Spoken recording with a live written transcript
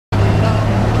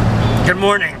Good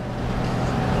morning.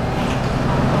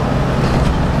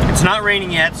 It's not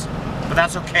raining yet, but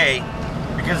that's okay,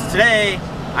 because today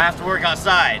I have to work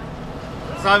outside.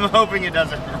 So I'm hoping it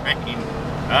doesn't rain.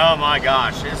 Oh my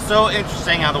gosh, it's so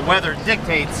interesting how the weather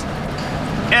dictates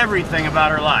everything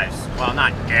about our lives. Well,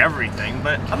 not everything,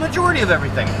 but a majority of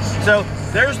everything. So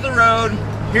there's the road,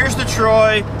 here's the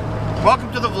Troy.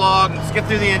 Welcome to the vlog. Let's get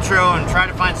through the intro and try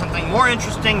to find something more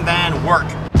interesting than work.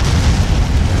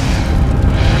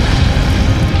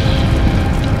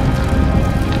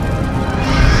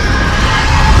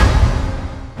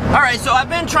 Alright, so I've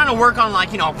been trying to work on,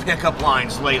 like, you know, pickup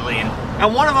lines lately,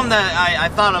 and one of them that I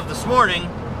thought of this morning,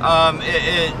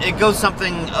 it goes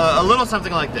something, a little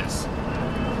something like this.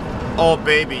 Oh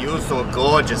baby, you're so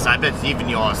gorgeous, I bet even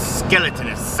your skeleton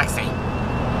is sexy.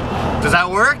 Does that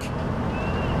work?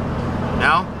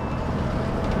 No?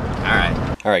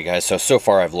 Alright guys, so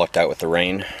far I've lucked out with the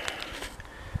rain.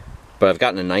 But I've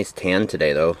gotten a nice tan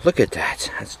today though. Look at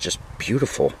that, that's just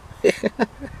beautiful.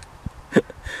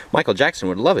 Michael Jackson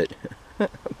would love it.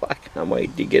 I can't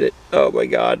wait to get it. Oh my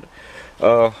god.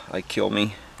 Oh, I kill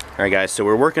me. Alright guys, so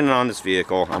we're working on this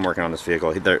vehicle. I'm working on this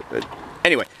vehicle.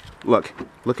 Anyway, look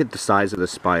at the size of the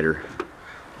spider.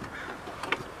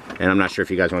 And I'm not sure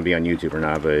if you guys want to be on YouTube or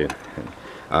not, but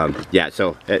yeah,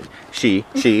 so she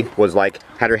was like,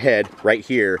 had her head right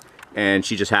here, and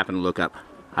she just happened to look up.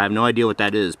 I have no idea what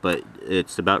that is, but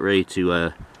it's about ready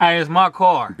to hey, it's my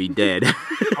car. Be dead.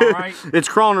 Alright. It's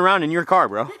crawling around in your car,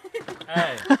 bro.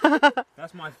 Hey,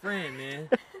 that's my friend, man.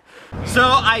 So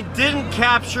I didn't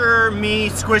capture me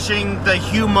squishing the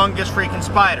humongous freaking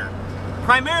spider.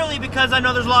 Primarily because I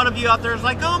know there's a lot of you out there who's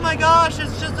like, oh my gosh,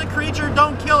 it's just a creature,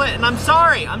 don't kill it. And I'm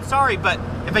sorry, but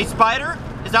if a spider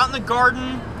is out in the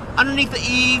garden, underneath the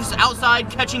eaves, outside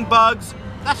catching bugs,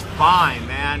 that's fine,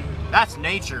 man. That's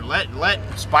nature. Let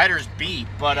spiders be.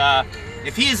 But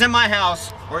if he is in my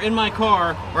house or in my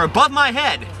car or above my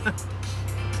head, the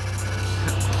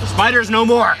spider's no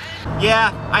more.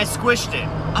 Yeah, I squished it.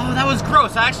 Oh, that was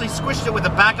gross. I actually squished it with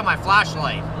the back of my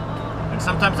flashlight. And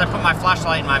sometimes I put my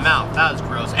flashlight in my mouth. That was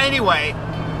gross. Anyway,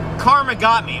 karma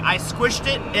got me. I squished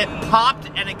it, it popped,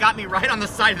 and it got me right on the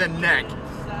side of the neck.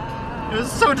 It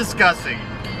was so disgusting.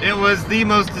 It was the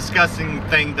most disgusting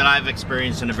thing that I've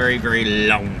experienced in a very, very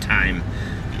long time.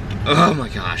 Oh my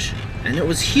gosh. And it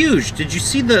was huge. Did you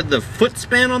see the foot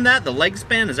span on that? The leg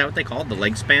span? Is that what they call it? The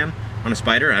leg span on a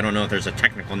spider? I don't know if there's a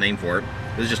technical name for it.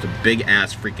 It was just a big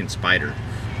ass freaking spider.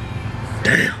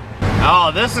 Damn. Oh,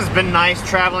 this has been nice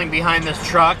traveling behind this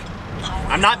truck.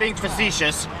 I'm not being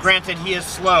facetious. Granted, he is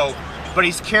slow, but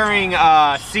he's carrying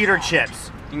cedar chips.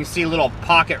 You can see a little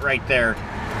pocket right there.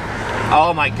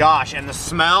 Oh my gosh, and the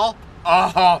smell?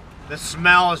 Oh, the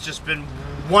smell has just been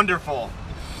wonderful.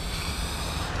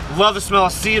 Love the smell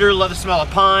of cedar, love the smell of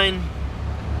pine.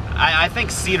 I think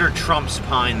cedar trumps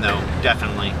pine though,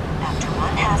 definitely. After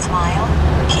 1/2 mile,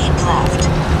 keep left.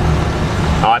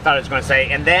 Oh, I thought it was going to say,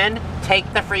 and then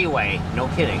take the freeway. No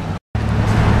kidding.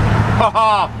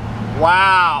 Oh,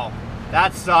 wow.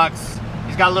 That sucks.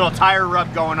 He's got a little tire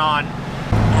rub going on.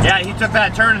 Yeah, he took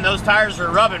that turn and those tires are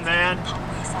rubbing, man.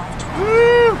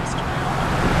 Woo!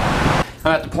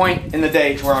 I'm at the point in the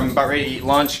day where I'm about ready to eat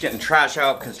lunch, getting trash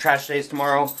out because trash day's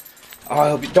tomorrow.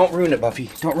 Oh, don't ruin it,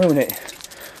 Buffy. Don't ruin it.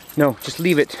 No, just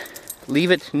leave it. Leave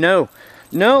it. No.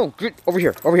 No. Over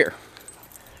here. Over here.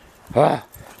 Ah.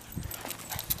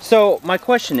 So, my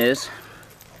question is,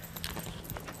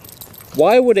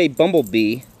 why would a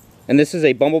bumblebee, and this is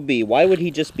a bumblebee, why would he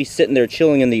just be sitting there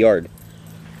chilling in the yard?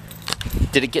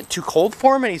 Did it get too cold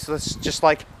for him and he's just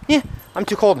like, yeah, I'm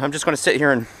too cold. I'm just going to sit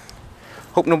here and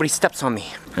hope nobody steps on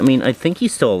me. I mean, I think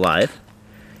he's still alive.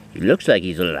 He looks like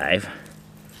he's alive.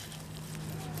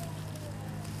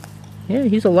 Yeah,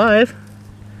 he's alive.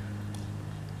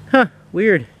 Huh,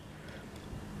 weird.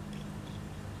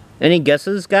 Any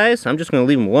guesses, guys? I'm just going to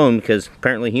leave him alone because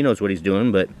apparently he knows what he's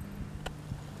doing, but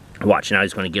watch, now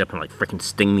he's going to get up and like freaking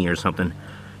sting me or something.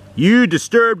 You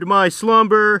disturbed my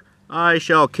slumber. I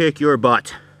shall kick your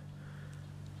butt.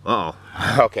 Uh-oh.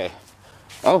 Okay.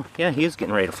 Oh, yeah, he is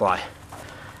getting ready to fly.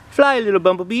 Fly, little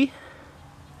bumblebee.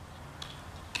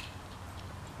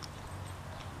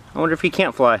 I wonder if he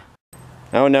can't fly.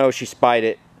 Oh no, she spied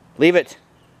it. Leave it.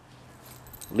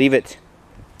 Leave it.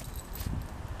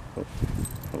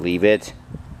 Leave it.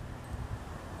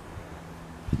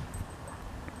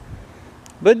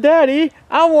 But Daddy,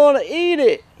 I want to eat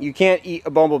it. You can't eat a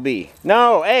bumblebee.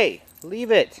 No, hey, leave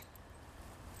it.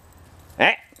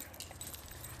 Hey,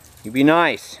 you be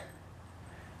nice.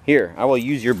 Here, I will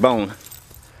use your bone.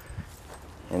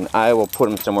 And I will put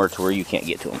him somewhere to where you can't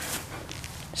get to him.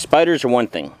 Spiders are one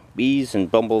thing. Bees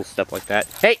and bumbles, stuff like that.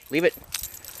 Hey, leave it.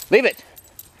 Leave it.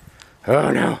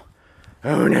 Oh no.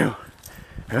 Oh no.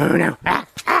 Oh no. Ah!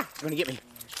 Ah! You're gonna get me.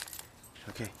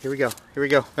 Okay, here we go. Here we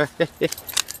go.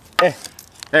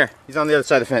 There, he's on the other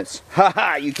side of the fence. Ha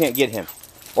ha! You can't get him.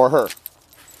 Or her.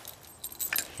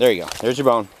 There you go. There's your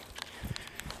bone.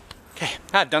 Okay,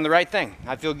 I've done the right thing.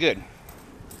 I feel good.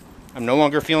 I'm no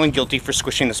longer feeling guilty for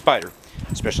squishing the spider,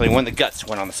 especially when the guts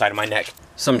went on the side of my neck.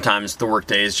 Sometimes the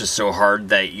workday is just so hard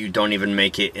that you don't even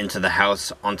make it into the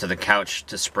house onto the couch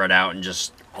to spread out and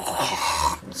just...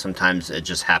 sometimes it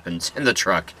just happens in the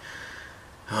truck.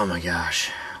 Oh my gosh,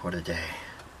 what a day.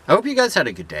 I hope you guys had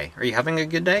a good day. Are you having a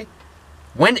good day?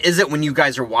 When is it when you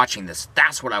guys are watching this?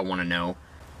 That's what I want to know.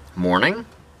 Morning?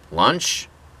 Lunch?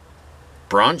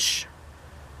 Brunch?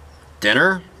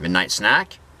 Dinner? Midnight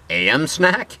snack? AM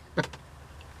snack?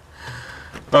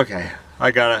 Okay,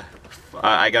 I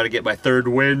gotta get my third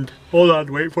wind. Hold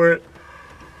on, wait for it.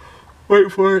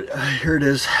 Wait for it. Here it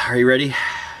is. Are you ready?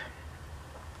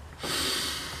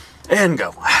 And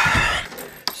go.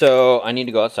 So I need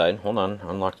to go outside. Hold on,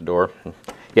 unlock the door.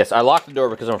 Yes, I locked the door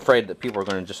because I'm afraid that people are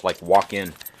going to just like walk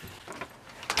in.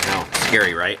 I know,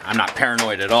 scary, right? I'm not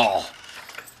paranoid at all.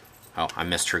 Oh, I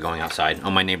missed her going outside.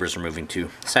 Oh, my neighbors are moving too.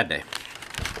 Sad day.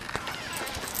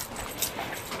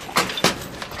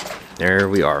 There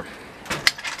we are.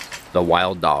 The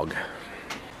wild dog.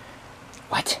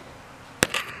 What?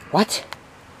 What?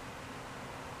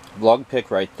 Vlog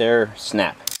pic right there.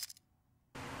 Snap.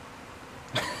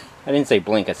 I didn't say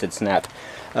blink, I said snap.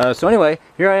 So anyway,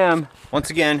 here I am. Once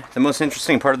again, the most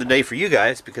interesting part of the day for you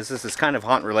guys, because this is kind of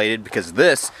haunt related, because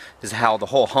this is how the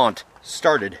whole haunt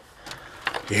started.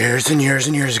 Years and years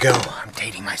and years ago. I'm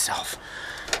dating myself.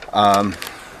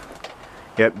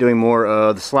 Yep, doing more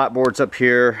of the slat boards up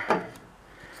here.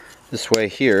 This way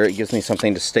here, it gives me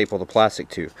something to staple the plastic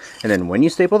to. And then when you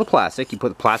staple the plastic, you put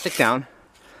the plastic down,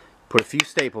 put a few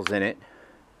staples in it,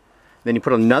 then you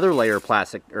put another layer of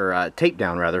plastic, or tape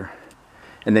down rather,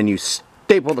 and then you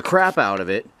staple the crap out of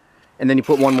it, and then you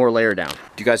put one more layer down.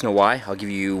 Do you guys know why? I'll give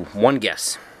you one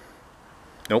guess.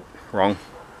 Nope, wrong.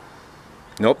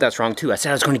 Nope, that's wrong too. I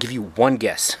said I was going to give you one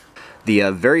guess. The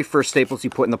very first staples you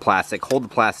put in the plastic hold the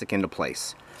plastic into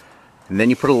place. And then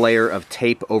you put a layer of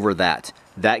tape over that.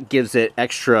 That gives it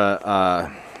extra,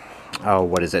 oh,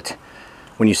 what is it?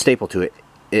 When you staple to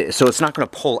it, so it's not going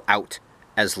to pull out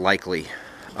as likely.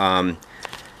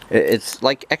 It's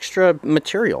like extra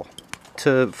material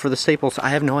for the staples. I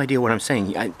have no idea what I'm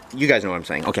saying. You guys know what I'm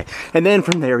saying. Okay. And then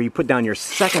from there, you put down your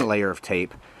second layer of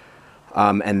tape.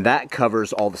 And that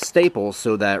covers all the staples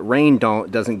so that rain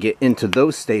doesn't get into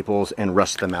those staples and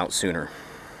rust them out sooner.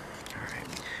 All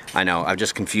right. I know, I've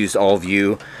just confused all of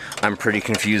you. I'm pretty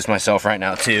confused myself right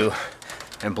now too.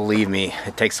 And believe me,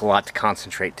 it takes a lot to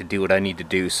concentrate to do what I need to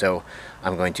do, so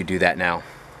I'm going to do that now.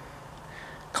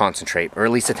 Concentrate, or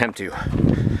at least attempt to.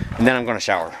 And then I'm going to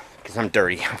shower, because I'm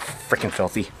dirty. I'm freaking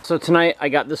filthy. So tonight I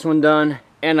got this one done,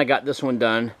 and I got this one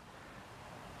done,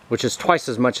 which is twice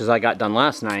as much as I got done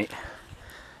last night.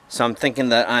 So I'm thinking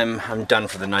that I'm done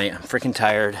for the night. I'm freaking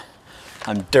tired.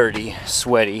 I'm dirty,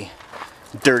 sweaty,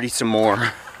 dirty some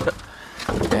more.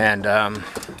 And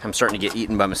I'm starting to get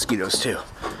eaten by mosquitoes too.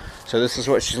 So this is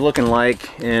what she's looking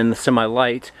like in the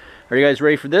semi-light. Are you guys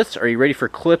ready for this? Are you ready for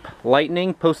clip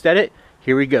lightning post edit?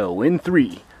 Here we go in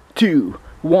 3, 2,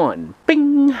 1,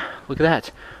 bing! Look at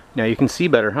that. Now you can see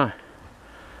better, huh?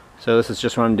 So this is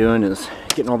just what I'm doing, is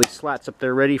getting all these slats up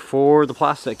there ready for the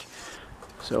plastic.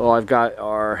 So all I've got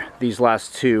are these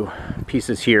last two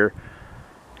pieces here,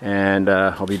 and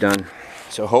I'll be done.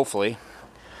 So hopefully,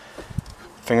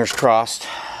 fingers crossed,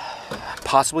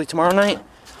 possibly tomorrow night.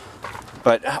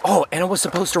 But, oh, and it was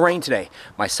supposed to rain today.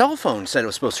 My cell phone said it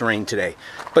was supposed to rain today.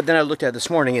 But then I looked at it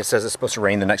this morning, it says it's supposed to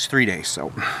rain the next 3 days.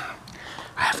 So,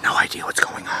 I have no idea what's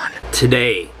going on.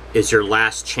 Today is your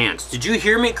last chance. Did you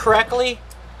hear me correctly?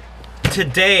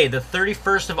 Today, the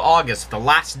 31st of August, the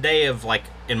last day of, like,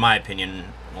 in my opinion,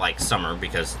 like summer,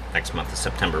 because next month is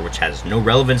September, which has no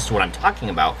relevance to what I'm talking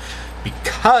about.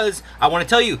 Because I want to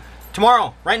tell you,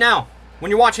 tomorrow, right now, when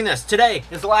you're watching this, today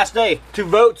is the last day to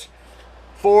vote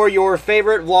for your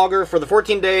favorite vlogger for the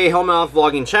 14-day Hellmouth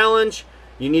vlogging challenge.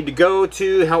 You need to go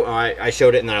to, I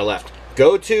showed it and then I left.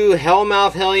 Go to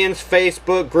Hellmouth Hellions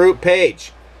Facebook group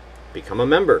page. Become a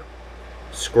member.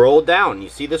 Scroll down. You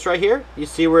see this right here? You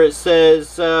see where it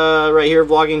says right here,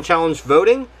 vlogging challenge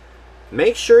voting?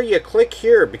 Make sure you click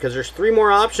here because there's 3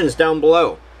 more options down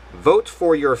below. Vote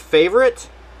for your favorite,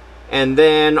 and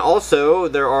then also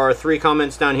there are 3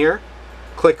 comments down here.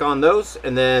 Click on those,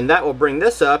 and then that will bring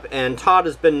this up, and Todd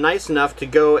has been nice enough to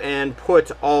go and put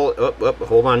all,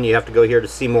 hold on, you have to go here to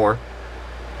see more.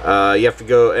 You have to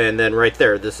go, and then right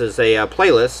there, this is a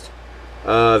playlist,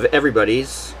 of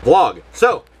everybody's vlog.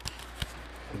 So,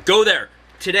 go there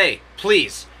today,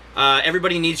 please.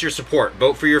 Everybody needs your support.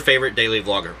 Vote for your favorite daily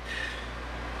vlogger.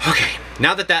 Okay,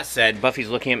 now that that's said, Buffy's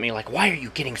looking at me like, why are you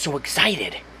getting so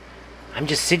excited? I'm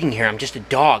just sitting here, I'm just a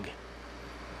dog.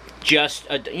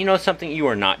 You know something? You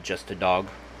are not just a dog.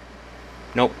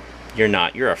 Nope, you're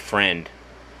not. You're a friend.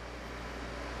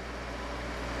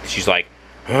 She's like,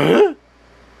 huh?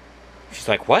 She's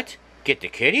like, what? Get the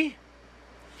kitty?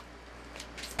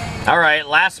 Alright,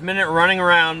 last minute running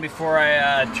around before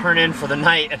I turn in for the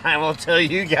night, and I will tell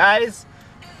you guys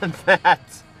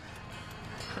that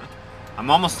I'm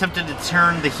almost tempted to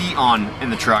turn the heat on in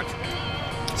the truck.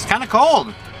 It's kind of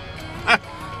cold.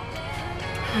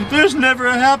 There's never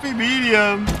a happy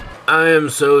medium. I am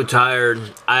so tired.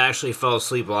 I actually fell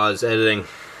asleep while I was editing.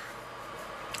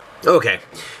 Okay,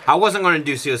 I wasn't going to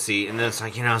do COC, and then it's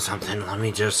like, you know something, let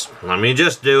me just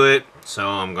do it. So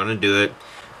I'm going to do it,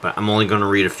 but I'm only going to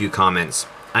read a few comments.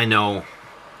 I know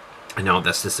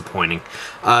that's disappointing.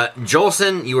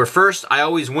 Jolson, you were first. I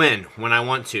always win when I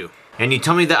want to. And you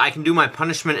tell me that I can do my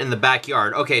punishment in the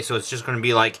backyard. Okay, so it's just going to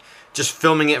be like just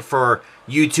filming it for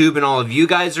YouTube, and all of you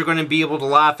guys are going to be able to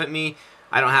laugh at me.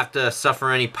 I don't have to suffer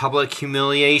any public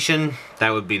humiliation.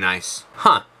 That would be nice.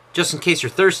 Huh, just in case you're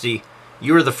thirsty,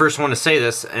 you were the first one to say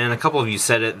this, and a couple of you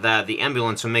said it, that the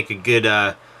ambulance would make a good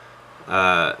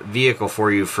vehicle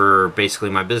for you for basically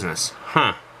my business.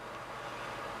 Huh.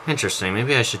 Interesting,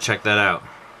 maybe I should check that out.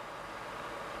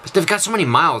 But they've got so many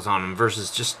miles on them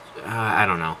versus just, I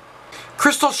don't know.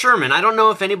 Crystal Sherman, I don't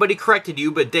know if anybody corrected you,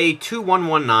 but day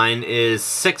 2119 is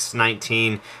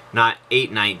 619, not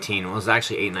 819. Well, it was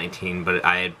actually 819, but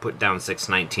I had put down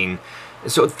 619.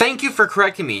 So thank you for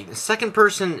correcting me. The second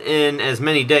person in as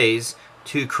many days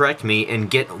to correct me and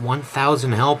get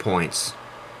 1,000 hell points.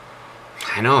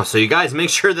 I know, so you guys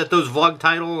make sure that those vlog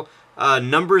title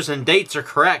numbers and dates are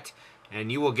correct,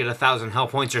 and you will get 1,000 hell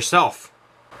points yourself.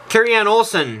 Carrie Ann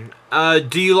Olson,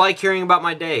 do you like hearing about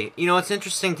my day? You know, it's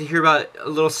interesting to hear about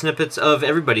little snippets of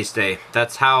everybody's day.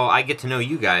 That's how I get to know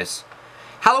you guys.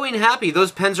 Halloween Happy,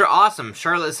 those pens are awesome.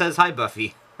 Charlotte says, hi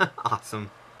Buffy.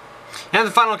 Awesome. And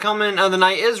the final comment of the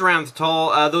night is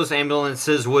Ramthal. Those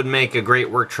ambulances would make a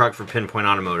great work truck for Pinpoint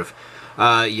Automotive.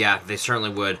 Yeah, they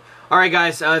certainly would. Alright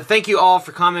guys, thank you all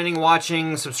for commenting,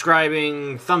 watching,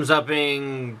 subscribing, thumbs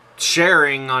upping,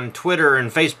 sharing on Twitter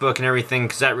and Facebook and everything,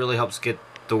 because that really helps get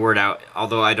the word out,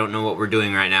 although I don't know what we're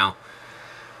doing right now.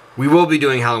 We will be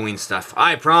doing Halloween stuff,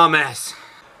 I promise.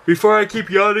 Before I keep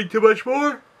yawning too much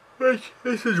more,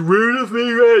 this is rude of me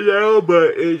right now,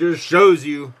 but it just shows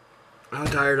you how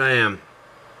tired I am,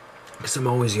 because I'm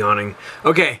always yawning.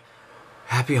 Okay,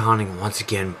 happy haunting once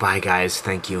again. Bye guys,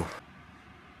 thank you.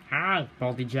 Hi,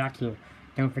 Baldy Jack here.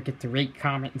 Don't forget to rate,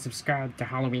 comment, and subscribe to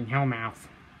HalloweenHellmouth.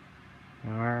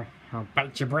 Or I'll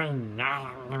bite your brain.